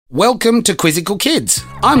Welcome to Quizzical Kids.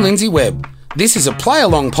 I'm Lindsay Webb. This is a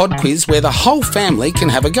play-along pod quiz where the whole family can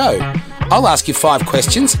have a go. I'll ask you 5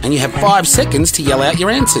 questions and you have 5 seconds to yell out your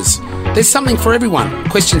answers. There's something for everyone.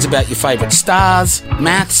 Questions about your favourite stars,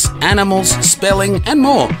 maths, animals, spelling and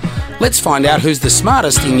more. Let's find out who's the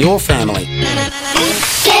smartest in your family.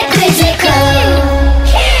 Get Quizzical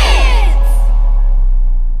Kids!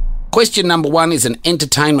 Question number 1 is an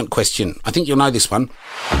entertainment question. I think you'll know this one.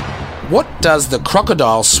 What does the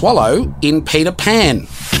crocodile swallow in Peter Pan?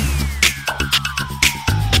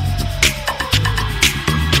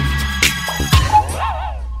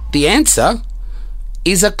 The answer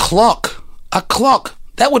is a clock. A clock.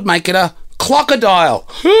 That would make it a clockadile.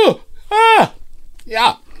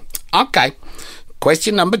 Yeah. Okay.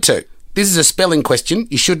 Question number 2. This is a spelling question.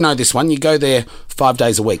 You should know this one. You go there 5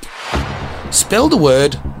 days a week. Spell the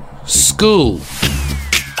word school.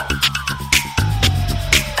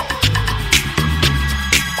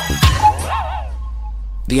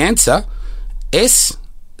 The answer, S-C-H-O-O-L.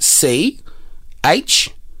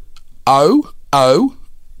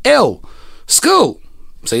 School.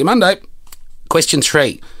 See you Monday. Question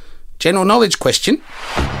 3. General knowledge question.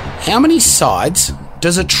 How many sides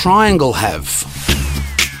does a triangle have?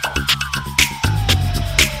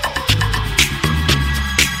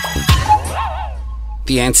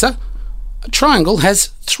 The answer, a triangle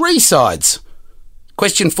has 3 sides.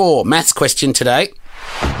 Question 4. Maths question today.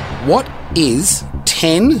 What is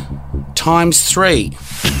 10 times 3?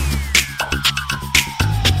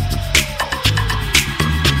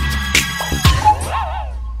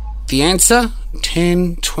 The answer,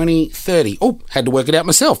 10, 20, 30. Oh, had to work it out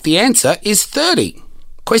myself. The answer is 30.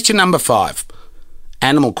 Question number 5.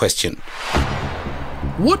 Animal question.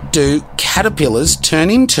 What do caterpillars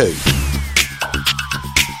turn into?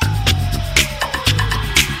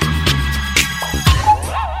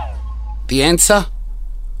 The answer,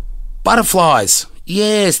 butterflies.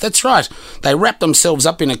 Yes, that's right. They wrap themselves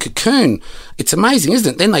up in a cocoon. It's amazing,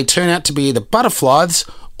 isn't it? Then they turn out to be either butterflies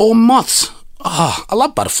or moths. Oh, I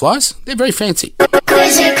love butterflies. They're very fancy.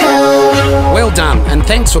 Quizzical! Well done, and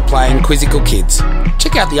thanks for playing Quizzical Kids.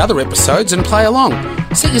 Check out the other episodes and play along.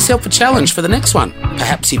 Set yourself a challenge for the next one.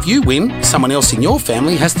 Perhaps if you win, someone else in your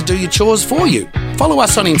family has to do your chores for you. Follow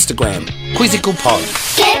us on Instagram, Quizzical Pod.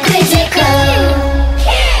 Get Quizzical!